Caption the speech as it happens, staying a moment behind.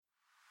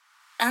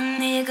I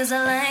need 'cause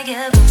I like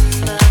it.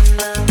 Boom,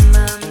 boom,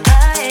 boom, boom,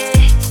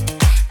 bye.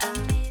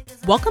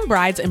 Welcome,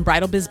 brides and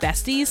bridal biz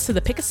besties, to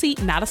the Pick a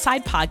Seat, Not a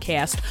Side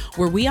podcast,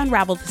 where we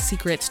unravel the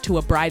secrets to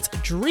a bride's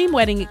dream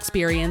wedding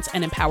experience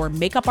and empower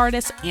makeup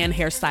artists and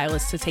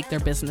hairstylists to take their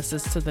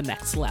businesses to the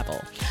next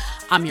level.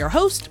 I'm your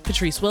host,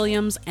 Patrice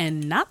Williams,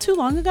 and not too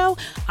long ago,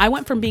 I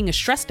went from being a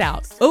stressed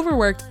out,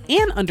 overworked,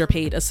 and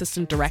underpaid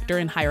assistant director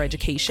in higher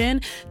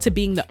education to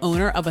being the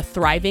owner of a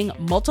thriving,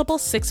 multiple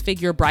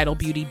six-figure bridal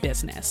beauty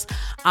business.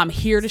 I'm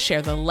here to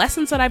share the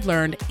lessons that I've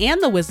learned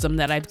and the wisdom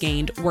that I've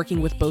gained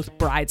working with both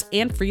brides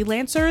and freelancers,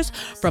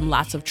 from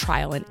lots of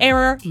trial and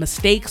error,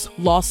 mistakes,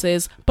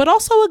 losses, but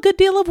also a good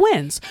deal of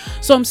wins.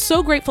 So I'm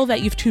so grateful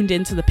that you've tuned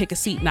in to the Pick a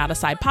Seat, Not a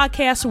Side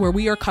podcast, where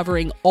we are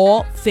covering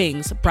all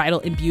things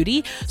bridal and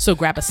beauty. So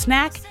grab a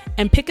snack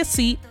and pick a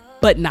seat,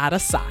 but not a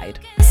side.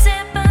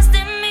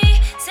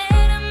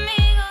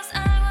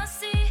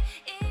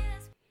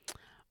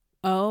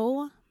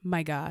 Oh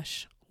my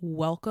gosh.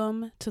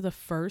 Welcome to the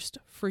first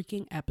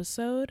freaking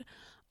episode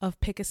of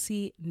Pick a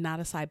Seat, Not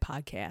a Side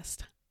podcast.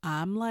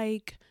 I'm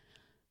like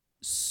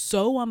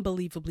so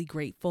unbelievably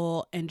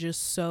grateful and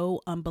just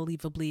so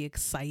unbelievably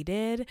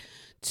excited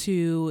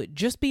to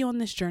just be on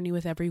this journey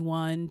with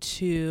everyone,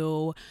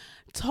 to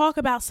talk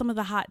about some of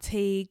the hot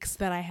takes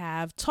that I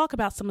have, talk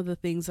about some of the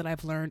things that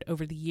I've learned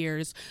over the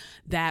years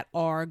that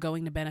are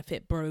going to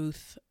benefit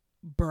both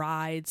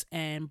brides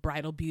and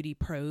bridal beauty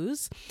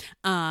pros.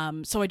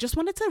 So I just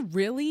wanted to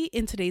really,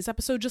 in today's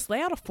episode, just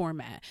lay out a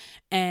format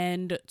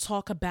and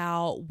talk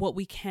about what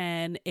we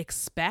can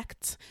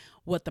expect,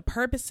 what the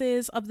purpose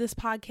is of this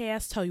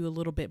podcast, tell you a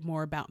little bit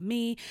more about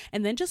me,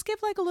 and then just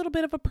give like a little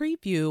bit of a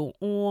preview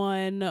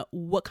on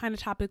what kind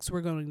of topics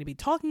we're going to be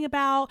talking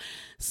about,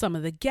 some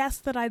of the guests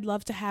that I'd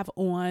love to have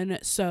on.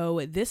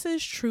 So this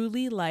is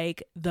truly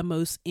like the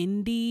most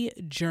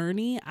indie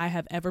journey I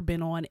have ever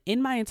been on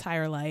in my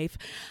entire life.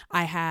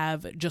 I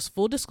have, just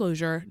full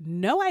disclosure,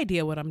 no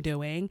idea what I'm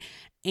doing.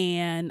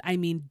 And I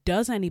mean,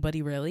 does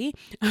anybody really?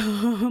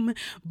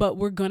 But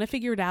we're going to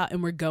figure it out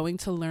and we're going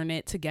to learn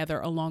it together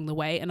along the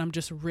way. And I'm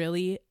just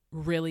really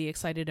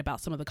excited about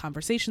some of the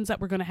conversations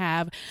that we're going to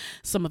have,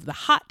 some of the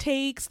hot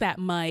takes that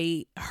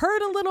might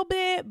hurt a little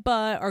bit,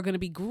 but are going to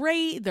be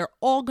great. They're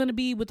all going to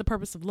be with the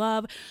purpose of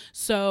love.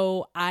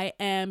 So I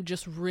am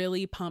just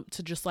really pumped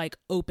to just like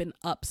open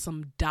up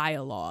some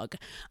dialogue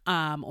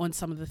on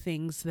some of the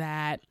things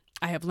that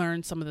I have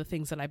learned, some of the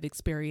things that I've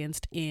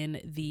experienced in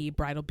the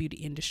bridal beauty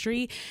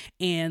industry,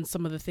 and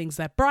some of the things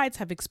that brides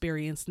have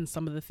experienced, and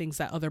some of the things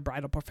that other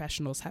bridal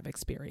professionals have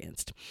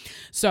experienced.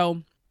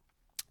 So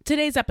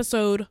today's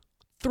episode,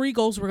 3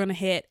 goals we're going to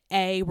hit.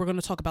 A, we're going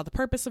to talk about the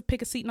purpose of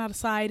Pick a Seat, Not a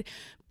Side.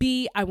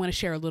 B, I want to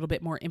share a little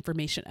bit more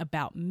information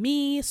about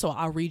me. So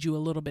I'll read you a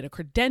little bit of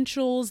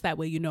credentials. That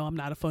way you know I'm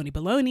not a phony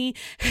baloney.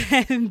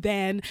 And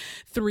then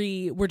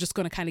 3, we're just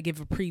going to kind of give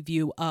a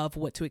preview of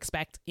what to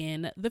expect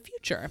in the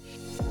future.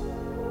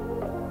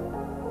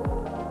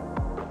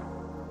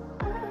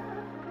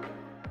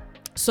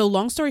 So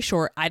long story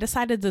short, I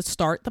decided to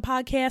start the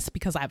podcast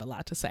because I have a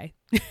lot to say.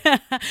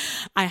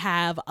 I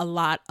have a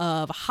lot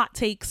of hot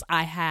takes.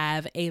 I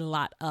have a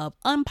lot of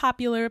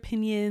unpopular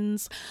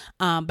opinions,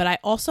 but I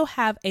also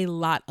have a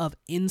lot of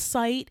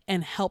insight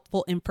and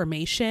helpful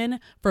information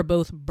for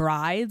both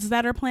brides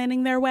that are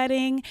planning their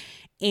wedding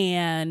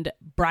and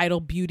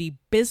bridal beauty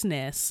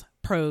business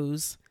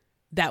pros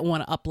that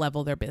want to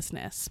up-level their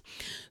business.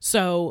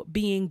 So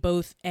being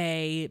both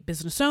a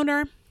business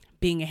owner,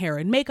 being a hair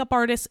and makeup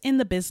artist in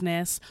the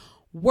business,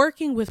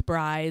 working with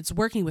brides,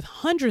 working with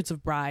hundreds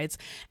of brides,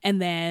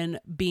 and then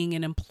being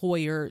an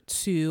employer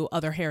to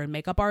other hair and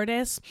makeup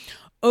artists.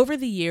 Over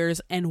the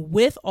years, and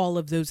with all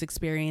of those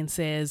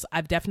experiences,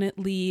 I've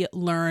definitely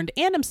learned,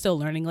 and I'm still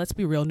learning, let's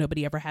be real,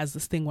 nobody ever has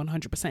this thing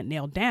 100%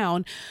 nailed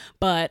down,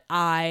 but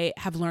I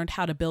have learned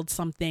how to build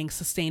something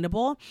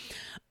sustainable,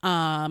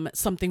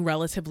 something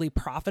relatively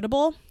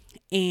profitable,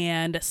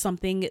 and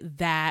something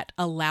that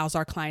allows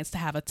our clients to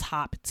have a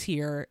top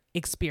tier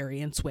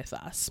experience with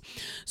us.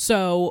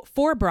 So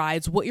for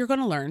brides, what you're going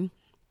to learn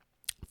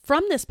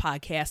from this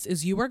podcast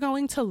is you are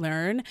going to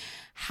learn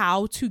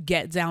how to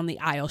get down the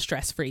aisle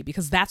stress-free,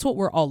 because that's what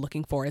we're all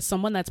looking for as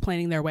someone that's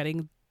planning their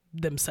wedding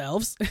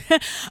themselves.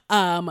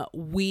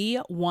 We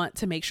want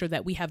to make sure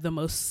that we have the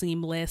most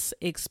seamless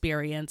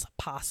experience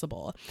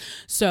possible.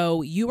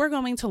 So you are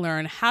going to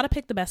learn how to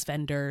pick the best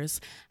vendors,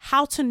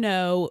 how to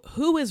know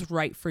who is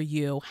right for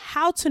you,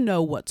 how to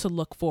know what to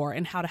look for,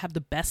 and how to have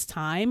the best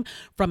time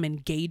from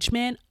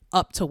engagement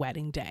up to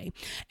wedding day.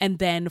 And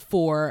then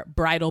for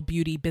bridal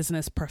beauty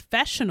business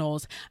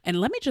professionals, and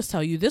let me just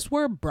tell you, this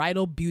word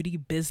bridal beauty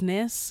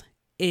business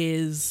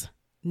is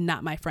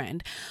not my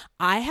friend.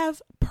 I have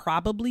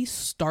probably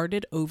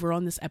started over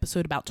on this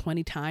episode about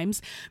 20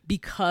 times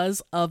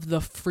because of the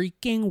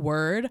freaking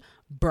word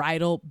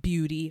bridal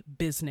beauty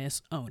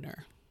business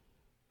owner.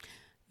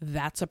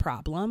 That's a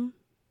problem,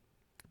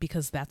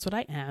 because that's what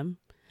I am.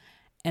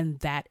 And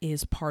that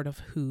is part of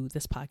who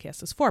this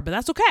podcast is for, but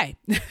that's okay.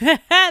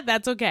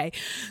 That's okay.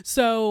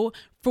 So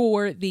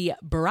For the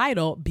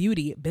bridal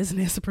beauty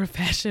business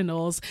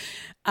professionals,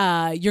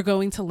 you're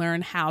going to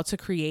learn how to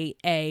create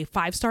a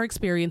 5-star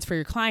experience for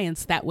your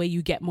clients. That way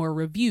you get more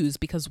reviews,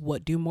 because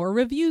what do more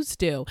reviews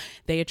do?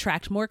 They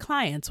attract more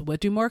clients. What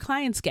do more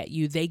clients get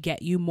you? They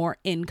get you more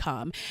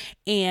income.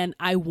 And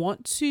I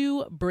want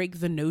to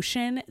break the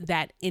notion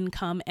that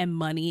income and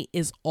money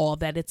is all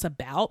that it's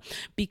about,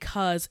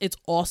 because it's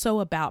also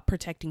about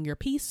protecting your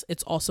peace.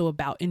 It's also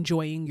about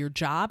enjoying your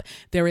job.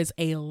 There is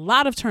a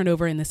lot of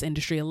turnover in this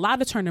industry, a lot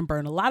of turn and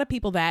burn, a lot of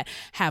people that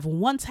have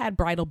once had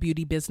bridal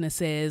beauty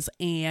businesses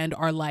and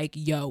are like,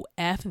 yo,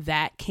 F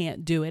that,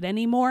 can't do it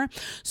anymore.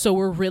 So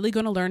we're really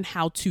going to learn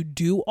how to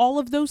do all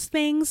of those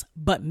things,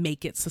 but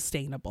make it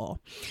sustainable.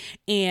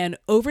 And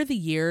over the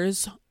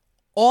years,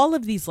 all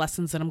of these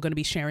lessons that I'm going to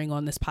be sharing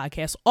on this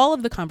podcast, all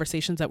of the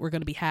conversations that we're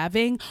going to be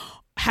having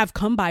have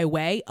come by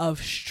way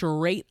of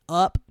straight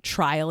up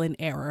trial and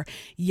error.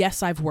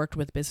 Yes, I've worked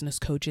with business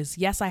coaches.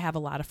 Yes, I have a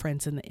lot of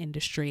friends in the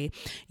industry.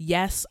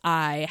 Yes,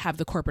 I have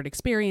the corporate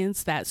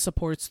experience that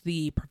supports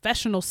the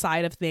professional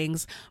side of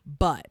things,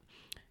 but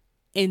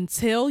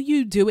until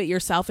you do it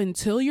yourself,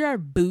 until your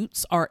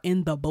boots are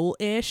in the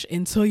bullish,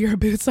 until your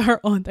boots are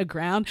on the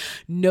ground,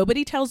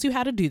 nobody tells you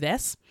how to do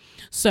this.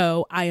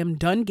 So I am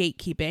done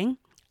gatekeeping.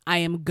 I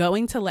am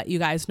going to let you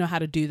guys know how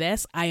to do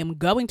this. I am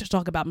going to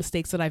talk about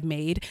mistakes that I've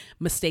made,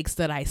 mistakes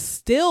that I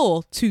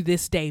still to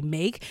this day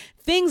make,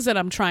 things that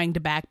I'm trying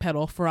to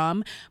backpedal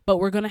from, but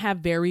we're going to have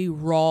very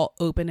raw,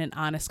 open, and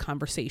honest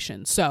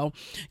conversations. So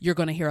you're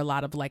going to hear a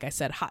lot of, like I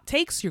said, hot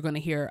takes. You're going to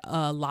hear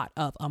a lot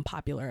of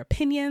unpopular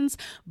opinions,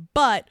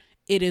 but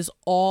it is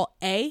all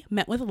A,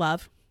 meant with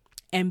love,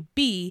 and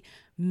B,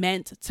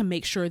 meant to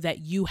make sure that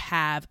you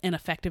have an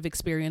effective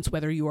experience,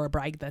 whether you are a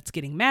bride that's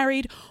getting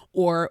married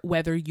or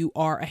whether you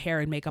are a hair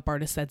and makeup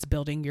artist that's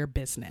building your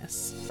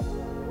business.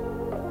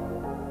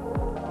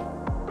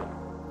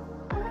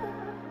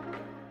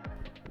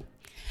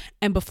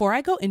 And before I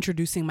go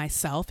introducing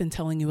myself and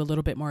telling you a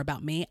little bit more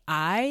about me,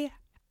 I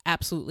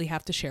absolutely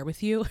have to share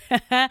with you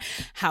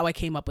how I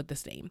came up with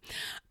this name.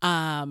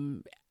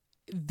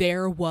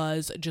 There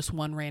was just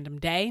one random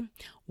day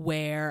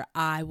where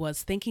I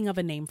was thinking of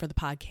a name for the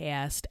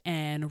podcast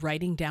and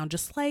writing down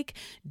just like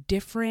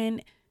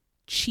different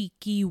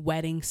cheeky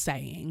wedding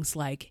sayings,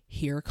 like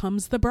 "here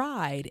comes the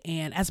bride."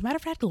 And as a matter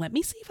of fact, let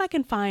me see if I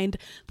can find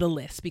the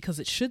list, because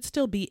it should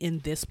still be in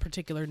this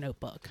particular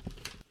notebook.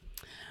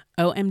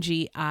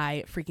 OMG,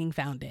 I freaking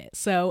found it.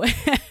 So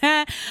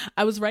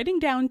I was writing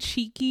down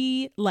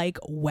cheeky like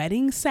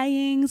wedding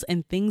sayings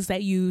and things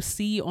that you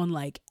see on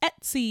like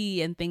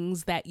Etsy and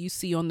things that you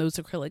see on those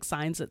acrylic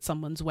signs at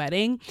someone's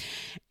wedding.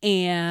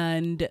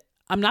 And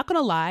I'm not going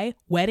to lie,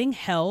 wedding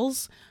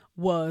hells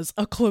was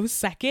a close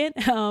second,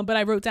 but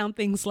I wrote down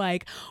things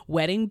like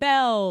wedding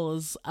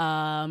bells,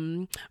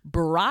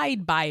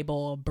 bride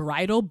Bible,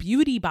 bridal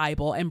beauty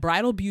Bible, and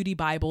bridal beauty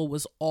Bible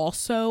was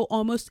also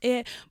almost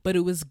it, but it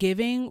was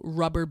giving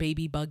rubber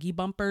baby buggy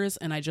bumpers,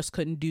 and I just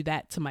couldn't do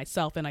that to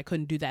myself, and I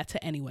couldn't do that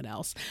to anyone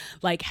else.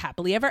 Like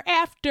happily ever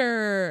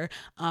after,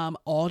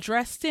 all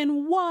dressed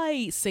in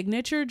white,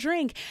 signature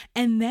drink.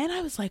 And then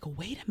I was like,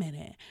 wait a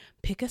minute.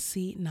 Pick a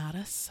seat, not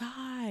a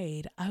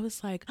side. I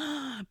was like,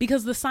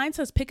 because the sign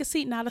says pick a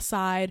seat, not a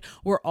side.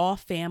 We're all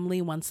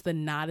family once the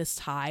knot is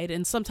tied.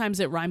 And sometimes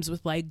it rhymes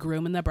with like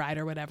groom and the bride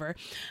or whatever.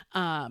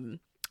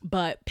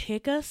 But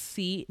pick a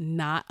seat,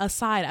 not a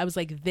side. I was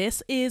like,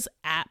 this is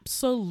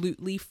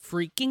absolutely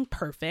freaking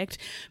perfect,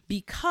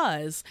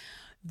 because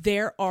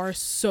there are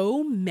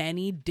so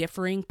many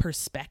differing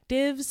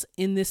perspectives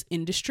in this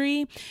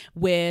industry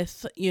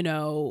with, you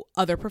know,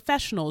 other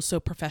professionals. So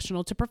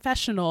professional to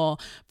professional,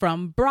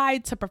 from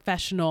bride to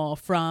professional,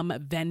 from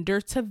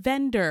vendor to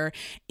vendor.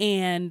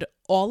 And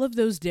all of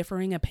those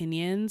differing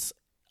opinions,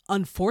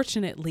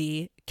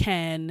 unfortunately,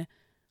 can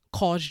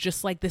cause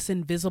just like this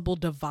invisible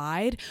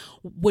divide,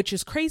 which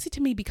is crazy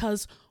to me,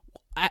 because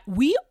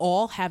we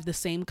all have the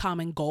same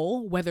common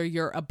goal, whether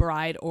you're a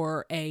bride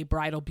or a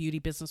bridal beauty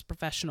business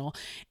professional.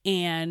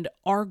 And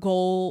our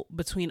goal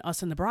between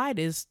us and the bride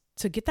is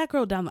to get that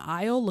girl down the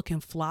aisle looking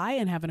fly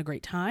and having a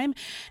great time.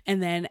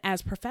 And then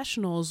as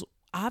professionals,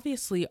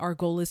 obviously our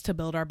goal is to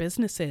build our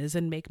businesses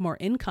and make more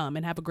income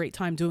and have a great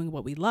time doing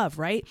what we love,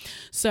 right?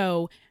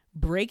 So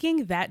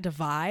breaking that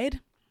divide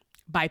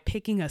by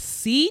picking a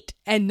seat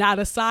and not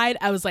a side,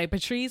 I was like,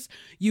 Patrice,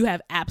 you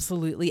have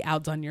absolutely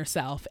outdone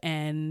yourself.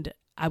 And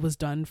I was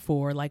done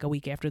for like a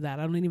week after that.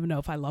 I don't even know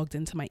if I logged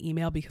into my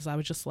email, because I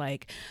was just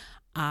like,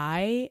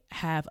 I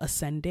have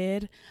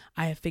ascended.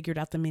 I have figured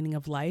out the meaning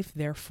of life.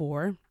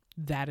 Therefore,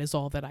 that is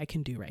all that I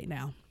can do right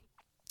now.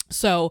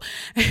 So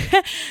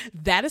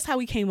that is how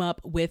we came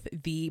up with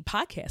the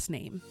podcast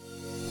name.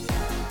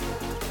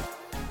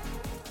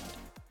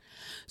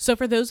 So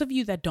for those of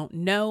you that don't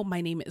know, my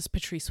name is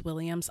Patrice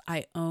Williams.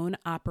 I own,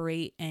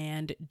 operate,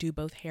 and do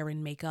both hair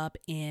and makeup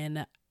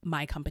in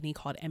my company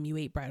called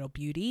MU8 Bridal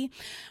Beauty,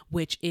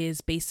 which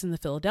is based in the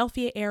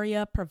Philadelphia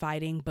area,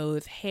 providing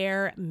both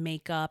hair,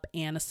 makeup,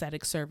 and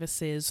aesthetic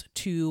services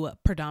to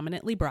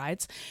predominantly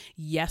brides.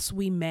 Yes,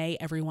 we may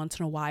every once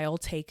in a while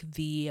take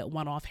the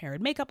one-off hair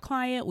and makeup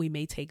client. We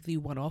may take the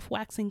one-off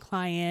waxing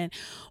client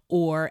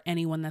or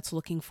anyone that's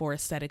looking for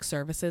aesthetic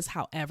services.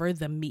 However,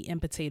 the meat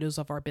and potatoes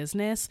of our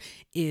business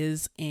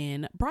is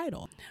in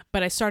bridal.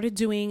 But I started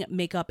doing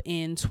makeup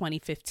in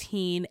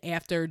 2015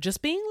 after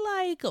just being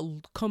like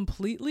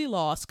completely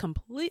lost,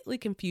 completely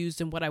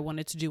confused in what I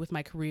wanted to do with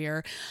my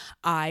career.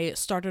 I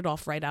started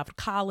off right out of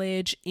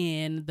college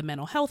in the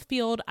mental health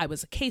field. I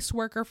was a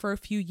caseworker for a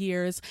few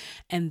years,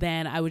 and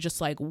then I was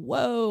just like,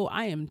 whoa,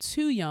 I am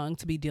too young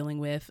to be dealing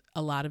with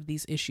a lot of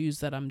these issues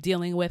that I'm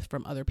dealing with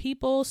from other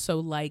people. So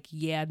like,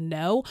 yeah,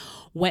 no,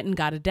 went and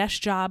got a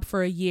desk job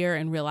for a year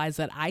and realized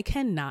that I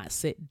cannot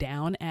sit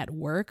down at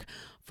work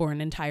for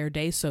an entire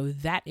day. So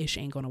that ish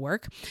ain't going to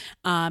work.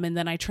 And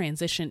then I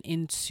transitioned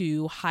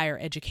into higher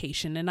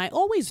education. And I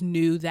always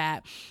knew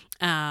that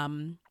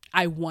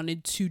I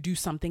wanted to do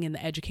something in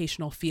the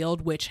educational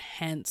field, which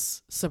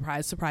hence,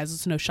 surprise, surprise,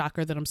 it's no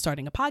shocker that I'm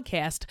starting a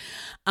podcast.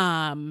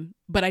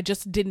 But I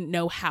just didn't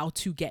know how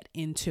to get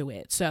into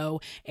it. So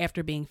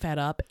after being fed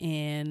up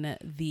in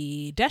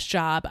the desk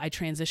job, I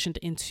transitioned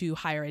into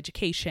higher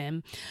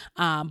education.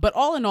 But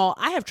all in all,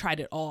 I have tried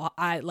it all.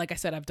 Like I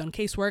said, I've done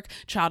casework.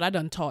 I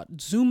done taught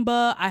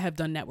Zumba. I have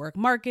done network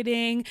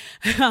marketing.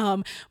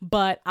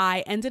 But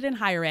I ended in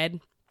higher ed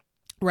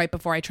right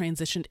before I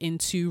transitioned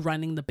into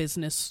running the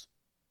business,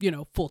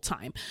 full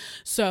time.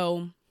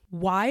 So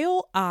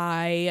while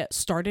I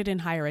started in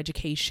higher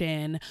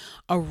education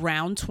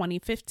around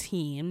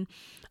 2015,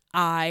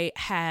 I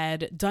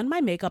had done my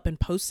makeup and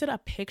posted a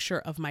picture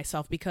of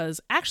myself because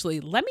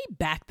actually, let me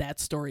back that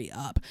story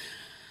up.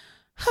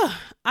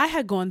 I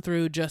had gone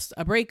through just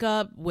a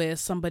breakup with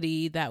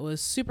somebody that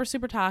was super,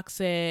 super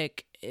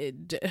toxic.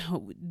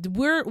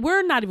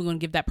 We're not even going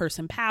to give that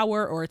person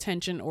power or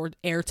attention or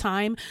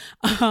airtime.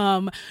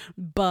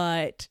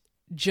 But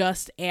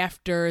just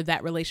after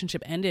that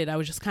relationship ended, I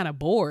was just kind of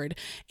bored,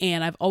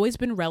 and I've always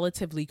been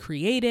relatively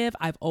creative.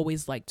 I've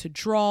always liked to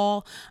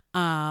draw.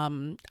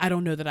 I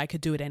don't know that I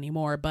could do it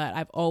anymore, but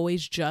I've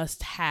always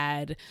just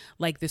had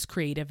like this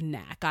creative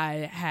knack.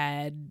 I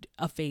had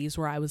a phase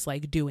where I was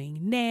like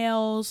doing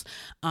nails,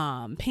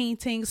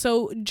 painting.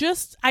 So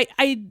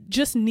I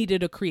just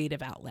needed a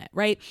creative outlet,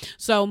 right?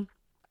 So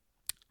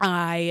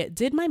I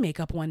did my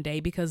makeup one day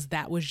because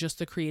that was just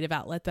the creative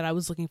outlet that I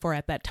was looking for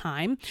at that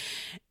time,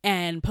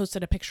 and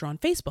posted a picture on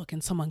Facebook,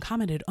 and someone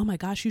commented, "Oh my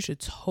gosh, you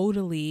should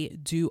totally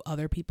do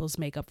other people's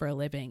makeup for a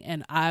living."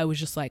 And I was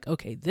just like,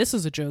 okay, this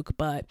is a joke,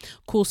 but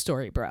cool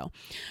story, bro.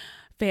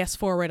 Fast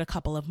forward a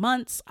couple of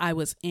months, I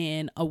was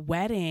in a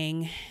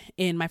wedding,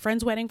 in my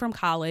friend's wedding from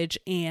college,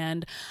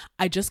 and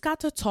I just got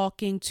to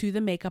talking to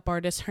the makeup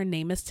artist. Her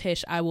name is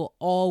Tish. I will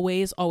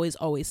always, always,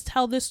 always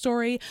tell this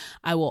story.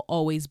 I will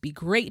always be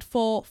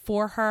grateful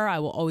for her. I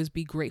will always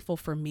be grateful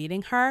for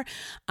meeting her.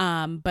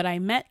 But I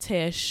met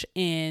Tish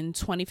in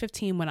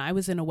 2015 when I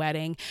was in a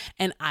wedding,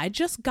 and I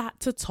just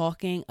got to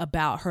talking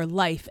about her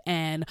life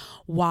and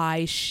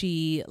why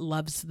she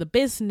loves the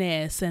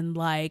business and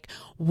like,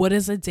 what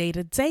does a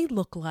day-to-day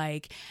look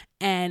like.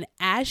 And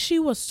as she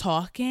was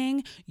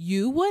talking,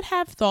 you would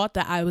have thought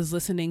that I was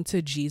listening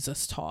to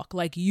Jesus talk.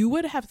 Like, you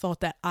would have thought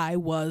that I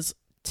was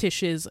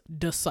Tish's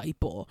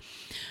disciple.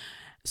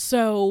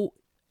 So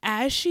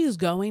as she's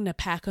going to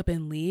pack up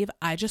and leave,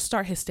 I just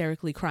start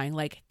hysterically crying,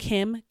 like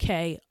Kim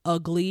K,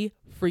 ugly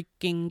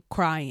freaking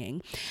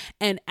crying.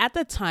 And at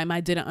the time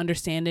I didn't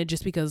understand it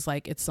just because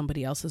like it's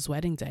somebody else's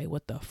wedding day.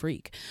 What the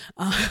freak?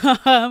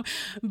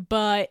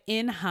 But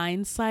in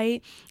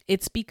hindsight,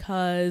 it's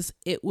because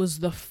it was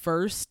the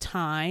first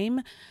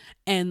time,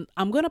 and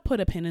I'm going to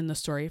put a pin in the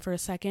story for a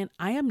second.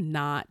 I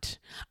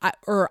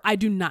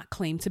do not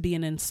claim to be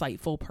an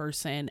insightful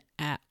person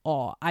at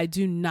all. I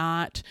do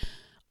not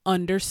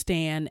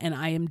understand, and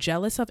I am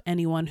jealous of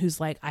anyone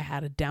who's like, I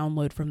had a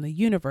download from the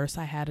universe,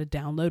 I had a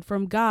download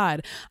from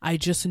God, I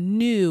just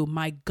knew,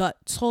 my gut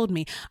told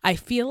me. I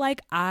feel like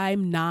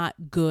I'm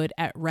not good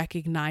at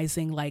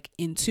recognizing like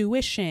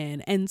intuition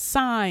and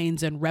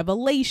signs and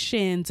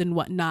revelations and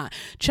whatnot.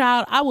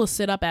 Child, I will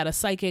sit up at a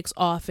psychic's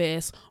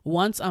office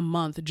once a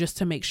month just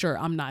to make sure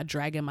I'm not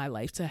dragging my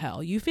life to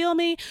hell. You feel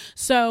me?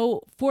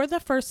 So for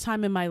the first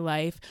time in my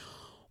life,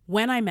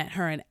 when I met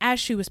her and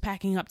as she was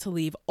packing up to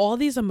leave, all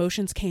these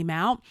emotions came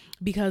out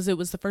because it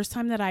was the first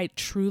time that I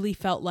truly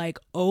felt like,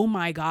 oh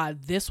my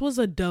God, this was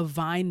a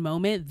divine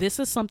moment. This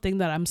is something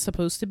that I'm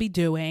supposed to be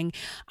doing.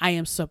 I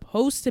am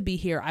supposed to be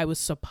here. I was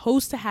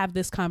supposed to have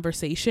this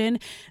conversation.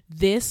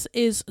 This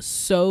is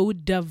so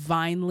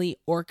divinely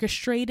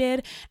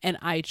orchestrated, and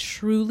I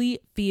truly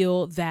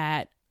feel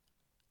that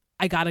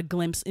I got a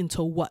glimpse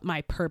into what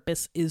my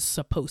purpose is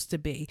supposed to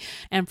be.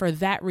 And for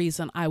that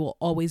reason, I will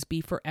always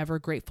be forever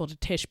grateful to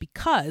Tish,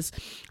 because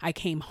I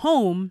came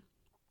home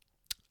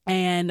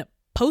and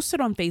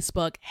posted on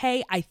Facebook,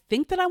 hey, I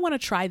think that I want to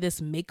try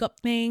this makeup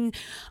thing.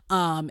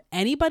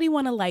 Anybody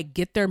want to like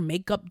get their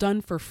makeup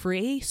done for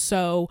free?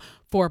 So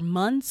for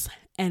months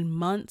and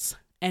months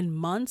and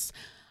months,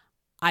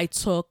 I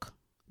took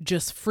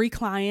just free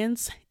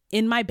clients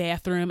in my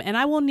bathroom, and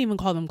I won't even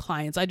call them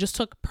clients. I just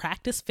took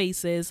practice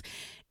faces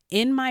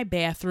in my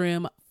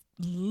bathroom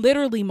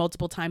literally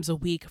multiple times a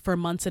week for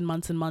months and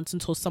months and months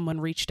until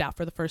someone reached out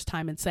for the first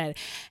time and said,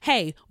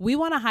 hey, we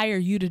want to hire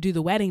you to do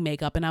the wedding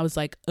makeup. And I was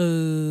like,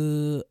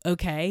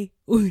 okay,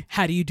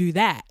 how do you do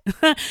that?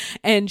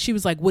 And she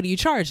was like, what do you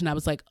charge? And I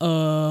was like,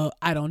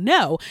 I don't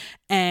know.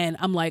 And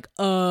I'm like,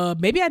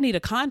 maybe I need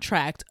a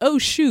contract. Oh,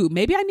 shoot,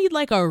 maybe I need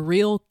like a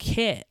real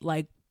kit.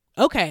 Like,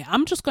 okay,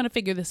 I'm just going to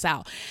figure this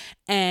out.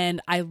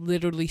 And I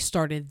literally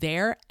started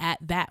there at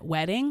that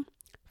wedding,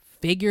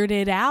 figured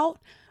it out,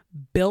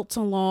 built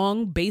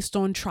along based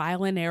on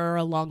trial and error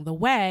along the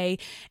way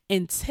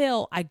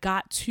until I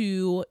got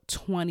to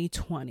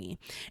 2020.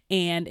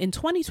 And in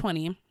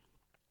 2020,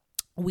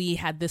 we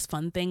had this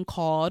fun thing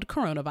called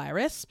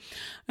coronavirus,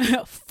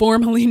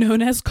 formerly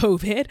known as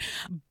COVID.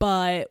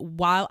 But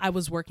while I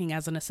was working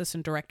as an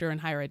assistant director in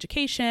higher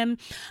education,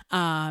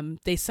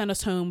 they sent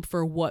us home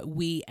for what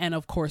we, and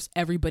of course,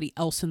 everybody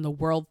else in the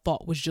world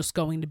thought was just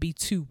going to be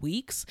 2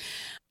 weeks,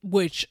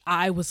 which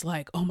I was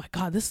like, oh my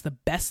God, this is the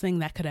best thing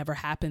that could ever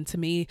happen to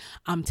me.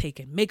 I'm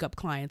taking makeup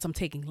clients, I'm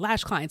taking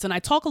lash clients. And I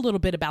talk a little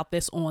bit about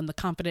this on the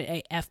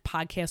Confident AF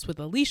podcast with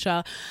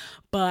Alicia,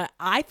 but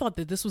I thought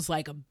that this was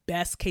like a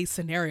best case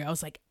scenario. I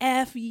was like,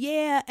 F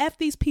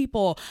these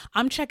people.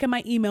 I'm checking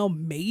my email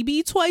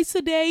maybe twice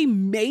a day,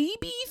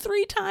 maybe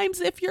 3 times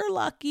if you're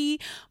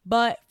lucky.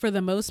 But for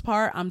the most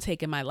part, I'm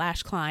taking my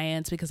lash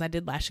clients because I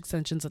did lash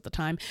extensions at the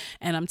time,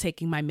 and I'm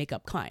taking my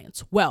makeup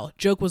clients. Well,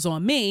 joke was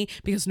on me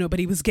because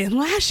nobody was getting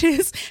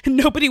lashes and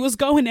nobody was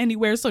going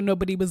anywhere, so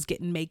nobody was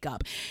getting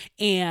makeup.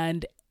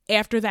 And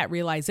after that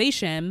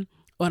realization,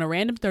 on a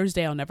random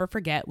Thursday, I'll never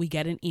forget, we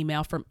get an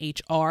email from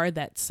HR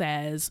that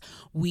says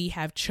we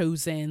have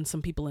chosen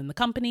some people in the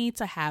company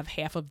to have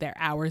half of their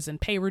hours and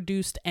pay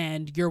reduced,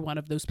 and you're one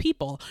of those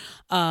people.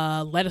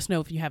 Let us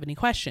know if you have any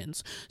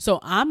questions. So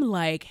I'm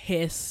like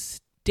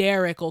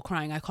hysterical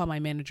crying. I call my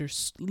manager,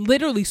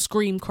 literally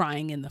scream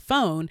crying in the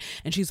phone,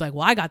 and she's like,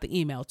 well, I got the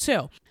email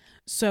too.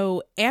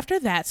 So after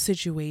that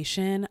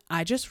situation,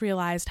 I just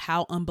realized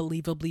how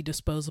unbelievably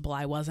disposable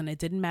I was, and it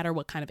didn't matter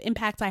what kind of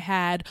impact I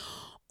had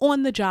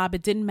on the job.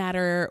 It didn't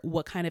matter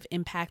what kind of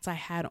impact I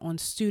had on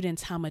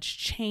students, how much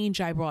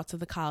change I brought to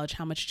the college,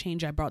 how much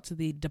change I brought to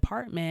the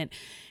department.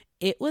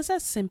 It was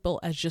as simple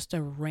as just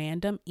a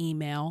random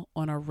email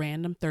on a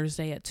random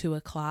Thursday at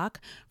 2:00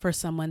 for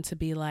someone to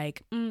be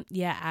like,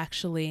 yeah,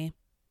 actually,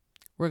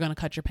 we're going to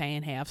cut your pay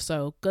in half.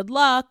 So good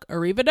luck.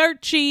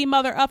 Arrivederci,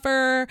 mother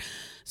effer.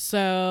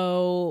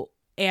 So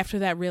after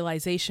that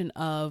realization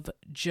of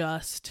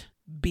just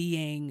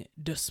being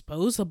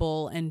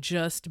disposable and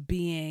just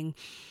being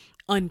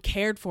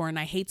uncared for, and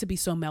I hate to be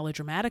so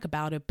melodramatic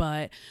about it,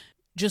 but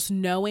just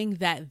knowing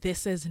that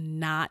this is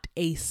not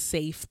a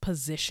safe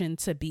position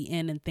to be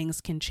in and things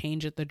can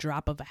change at the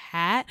drop of a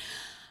hat,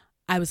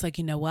 I was like,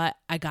 you know what?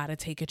 I got to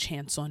take a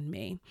chance on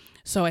me.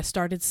 So I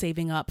started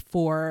saving up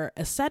for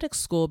aesthetic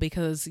school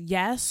because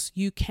yes,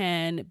 you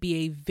can be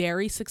a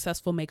very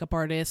successful makeup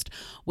artist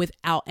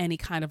without any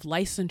kind of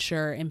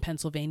licensure in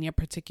Pennsylvania,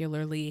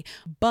 particularly,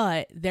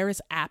 but there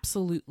is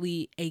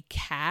absolutely a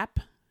cap,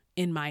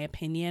 in my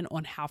opinion,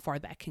 on how far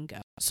that can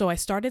go. So I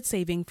started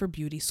saving for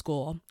beauty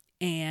school,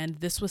 and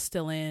this was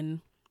still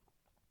in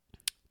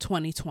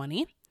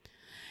 2020.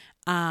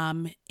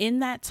 In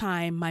that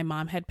time, my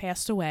mom had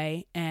passed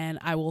away, and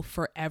I will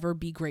forever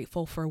be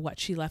grateful for what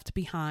she left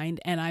behind.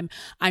 And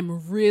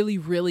I'm really,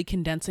 really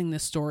condensing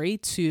this story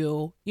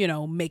to,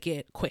 make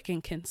it quick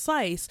and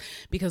concise,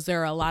 because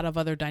there are a lot of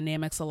other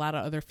dynamics, a lot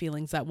of other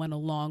feelings that went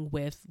along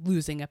with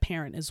losing a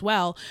parent as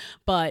well.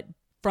 But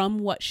from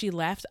what she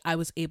left, I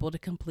was able to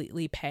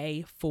completely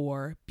pay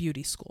for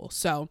beauty school.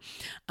 So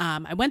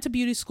I went to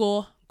beauty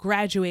school,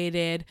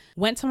 graduated,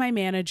 went to my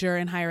manager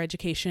in higher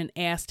education,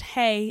 asked,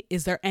 hey,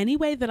 is there any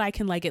way that I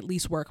can at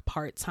least work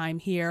part-time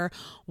here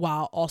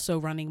while also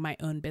running my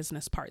own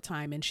business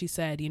part-time? And she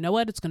said, you know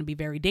what? It's going to be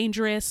very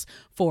dangerous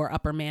for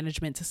upper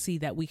management to see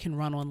that we can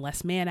run on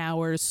less man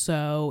hours.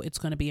 So it's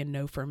going to be a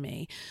no for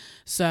me.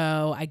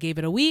 So I gave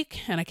it a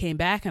week and I came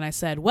back and I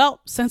said,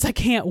 well, since I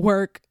can't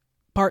work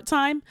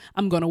part-time,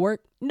 I'm going to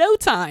work no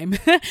time.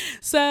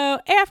 So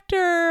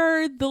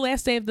after the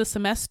last day of the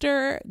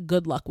semester,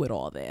 good luck with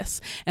all this.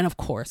 And of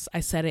course, I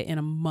said it in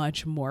a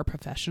much more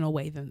professional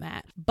way than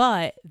that.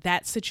 But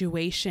that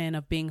situation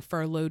of being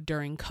furloughed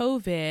during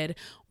COVID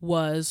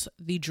was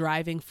the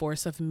driving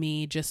force of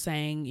me just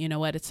saying, you know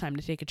what, it's time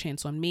to take a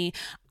chance on me.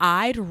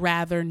 I'd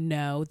rather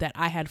know that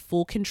I had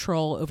full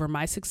control over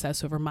my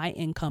success, over my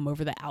income,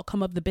 over the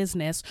outcome of the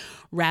business,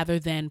 rather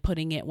than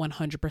putting it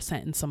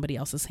 100% in somebody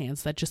else's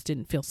hands. That just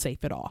didn't feel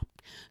safe at all.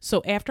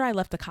 So after I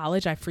left the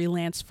college, I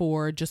freelanced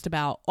for just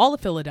about all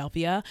of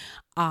Philadelphia.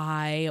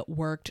 I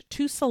worked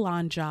 2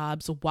 salon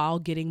jobs while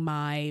getting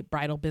my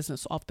bridal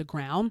business off the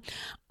ground.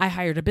 I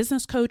hired a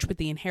business coach with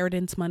the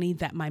inheritance money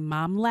that my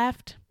mom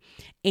left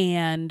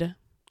and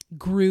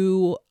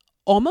grew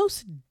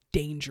almost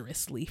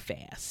dangerously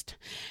fast.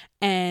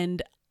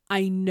 And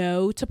I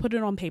know to put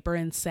it on paper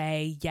and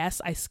say, yes,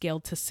 I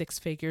scaled to 6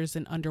 figures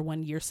in under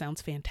 1 year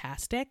sounds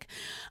fantastic.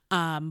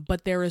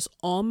 But there is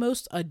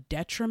almost a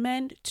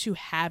detriment to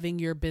having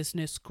your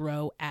business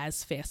grow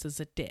as fast as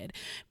it did,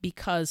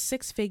 because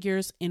 6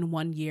 figures in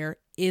 1 year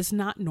is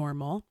not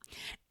normal.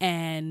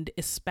 And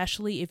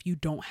especially if you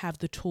don't have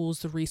the tools,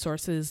 the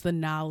resources, the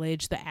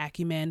knowledge, the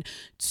acumen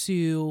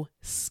to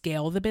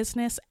scale the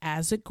business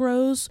as it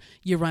grows,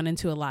 you run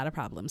into a lot of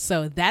problems.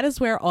 So that is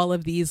where all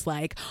of these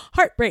like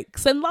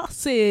heartbreaks and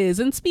losses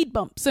and speed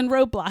bumps and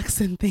roadblocks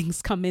and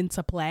things come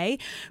into play,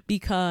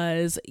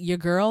 because your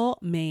girl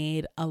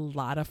made a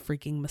lot of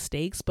freaking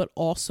mistakes, but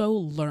also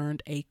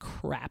learned a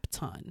crap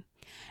ton.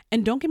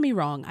 And don't get me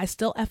wrong, I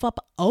still F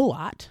up a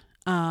lot.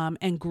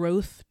 And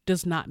growth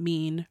does not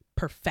mean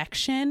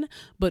perfection,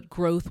 but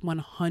growth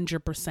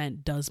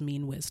 100% does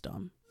mean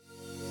wisdom.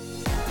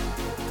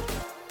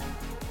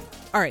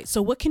 All right,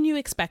 so what can you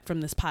expect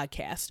from this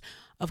podcast?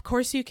 Of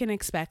course, you can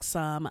expect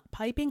some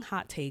piping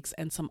hot takes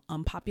and some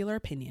unpopular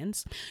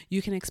opinions.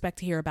 You can expect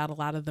to hear about a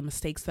lot of the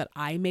mistakes that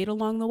I made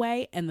along the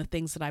way and the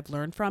things that I've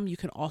learned from. You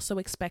can also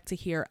expect to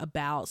hear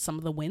about some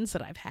of the wins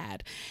that I've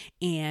had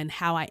and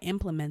how I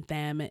implement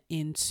them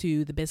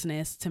into the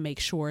business to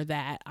make sure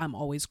that I'm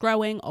always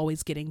growing,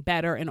 always getting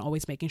better, and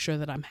always making sure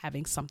that I'm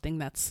having something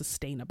that's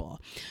sustainable.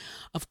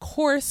 Of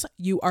course,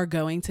 you are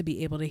going to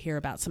be able to hear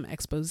about some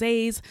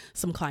exposés,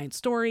 some client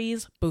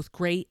stories, both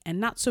great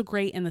and not so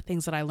great, and the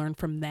things that I learned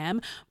from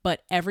them.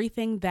 But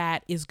everything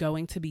that is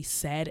going to be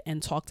said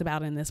and talked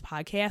about in this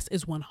podcast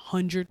is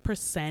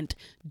 100%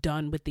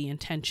 done with the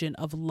intention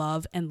of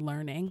love and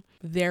learning.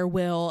 There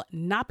will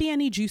not be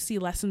any juicy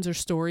lessons or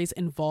stories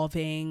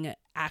involving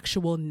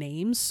actual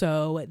names,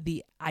 so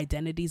the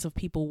identities of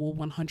people will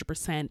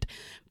 100%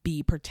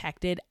 be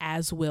protected,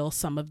 as will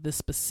some of the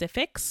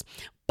specifics,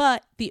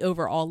 but the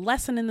overall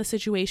lesson in the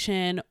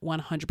situation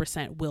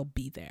 100% will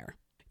be there.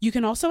 You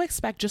can also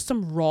expect just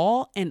some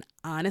raw and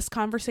honest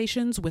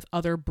conversations with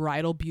other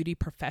bridal beauty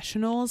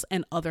professionals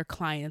and other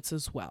clients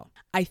as well.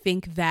 I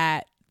think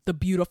that the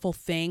beautiful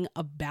thing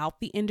about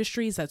the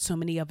industry is that so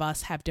many of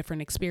us have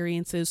different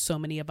experiences, so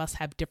many of us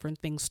have different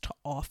things to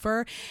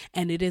offer,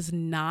 and it is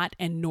not,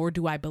 and nor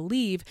do I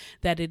believe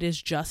that it is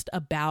just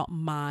about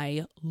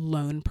my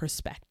lone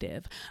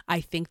perspective. I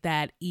think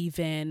that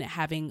even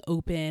having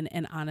open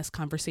and honest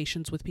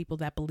conversations with people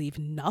that believe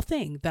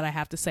nothing that I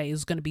have to say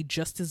is going to be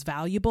just as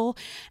valuable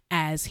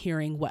as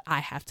hearing what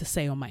I have to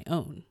say on my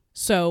own.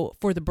 So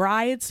for the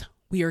brides,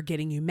 we are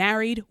getting you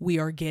married. We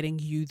are getting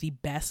you the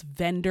best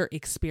vendor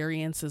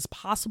experiences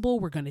possible.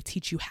 We're going to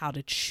teach you how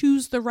to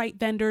choose the right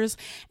vendors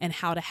and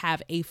how to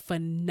have a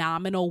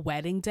phenomenal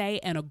wedding day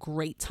and a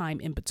great time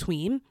in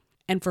between.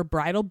 And for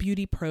bridal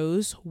beauty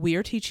pros, we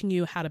are teaching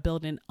you how to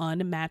build an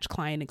unmatched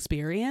client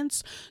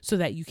experience so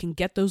that you can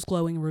get those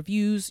glowing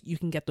reviews, you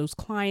can get those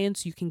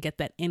clients, you can get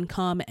that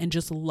income, and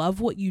just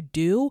love what you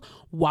do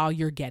while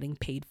you're getting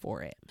paid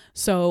for it.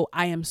 So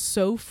I am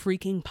so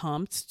freaking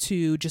pumped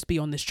to just be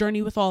on this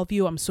journey with all of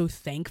you. I'm so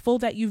thankful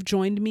that you've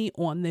joined me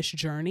on this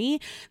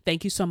journey.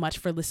 Thank you so much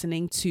for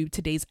listening to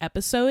today's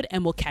episode,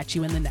 and we'll catch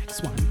you in the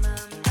next one.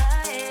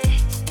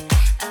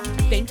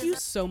 Thank you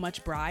so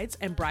much, brides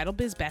and bridal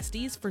biz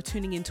besties, for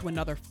tuning into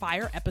another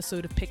fire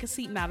episode of Pick a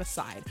Seat, Not a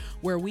Side,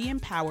 where we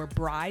empower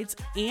brides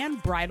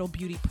and bridal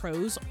beauty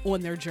pros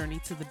on their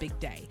journey to the big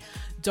day.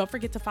 Don't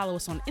forget to follow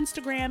us on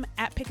Instagram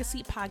at Pick a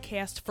Seat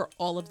Podcast for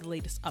all of the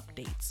latest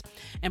updates.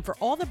 And for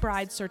all the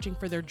brides searching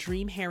for their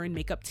dream hair and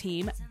makeup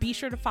team, be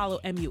sure to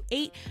follow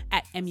MU8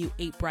 at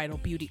MU8 Bridal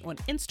Beauty on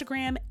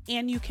Instagram,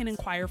 and you can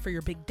inquire for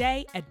your big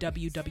day at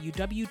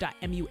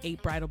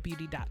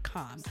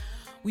www.mu8bridalbeauty.com.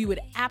 We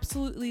would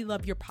absolutely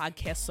love your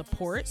podcast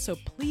support, so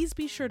please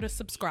be sure to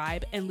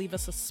subscribe and leave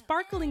us a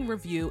sparkling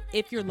review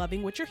if you're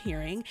loving what you're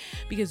hearing,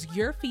 because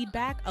your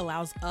feedback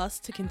allows us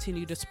to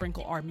continue to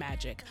sprinkle our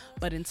magic.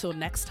 But until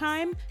next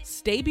time,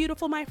 stay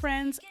beautiful, my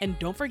friends, and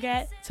don't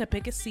forget to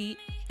pick a seat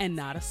and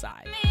not a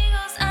side.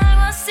 Amigos,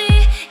 algo así,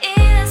 y